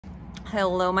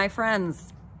Hello, my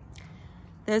friends.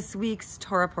 This week's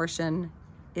Torah portion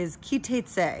is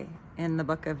Tetze in the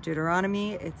book of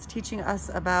Deuteronomy. It's teaching us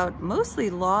about mostly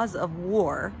laws of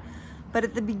war, but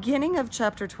at the beginning of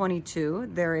chapter 22,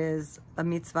 there is a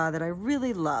mitzvah that I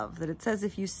really love, that it says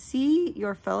if you see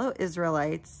your fellow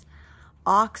Israelites,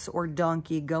 ox or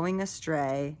donkey, going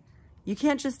astray, you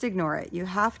can't just ignore it. You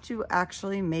have to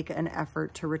actually make an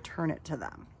effort to return it to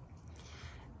them.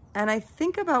 And I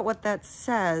think about what that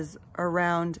says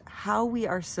around how we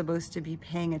are supposed to be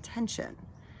paying attention.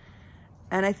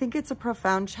 And I think it's a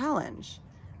profound challenge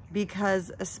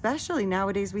because especially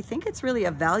nowadays, we think it's really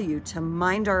a value to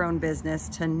mind our own business,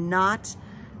 to not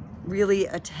really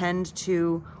attend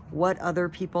to what other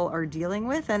people are dealing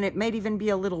with. And it might even be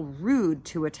a little rude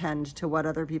to attend to what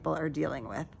other people are dealing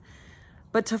with.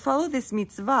 But to follow this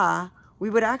mitzvah, we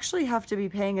would actually have to be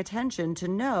paying attention to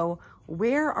know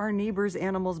where our neighbors'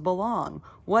 animals belong,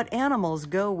 what animals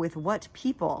go with what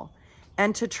people,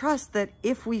 and to trust that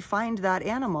if we find that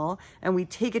animal and we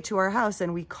take it to our house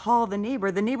and we call the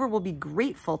neighbor will be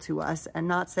grateful to us and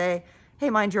not say, hey,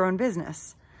 mind your own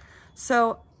business.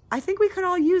 So I think we could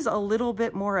all use a little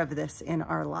bit more of this in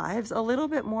our lives, a little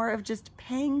bit more of just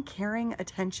paying caring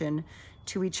attention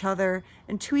to each other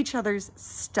and to each other's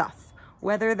stuff,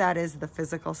 whether that is the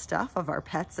physical stuff of our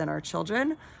pets and our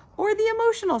children, or the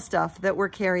emotional stuff that we're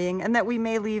carrying and that we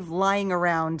may leave lying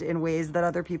around in ways that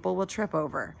other people will trip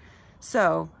over.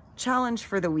 So, challenge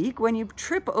for the week, when you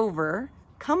trip over,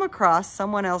 come across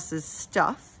someone else's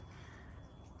stuff,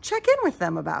 check in with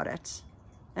them about it.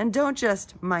 And don't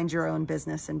just mind your own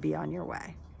business and be on your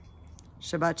way.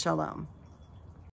 Shabbat Shalom.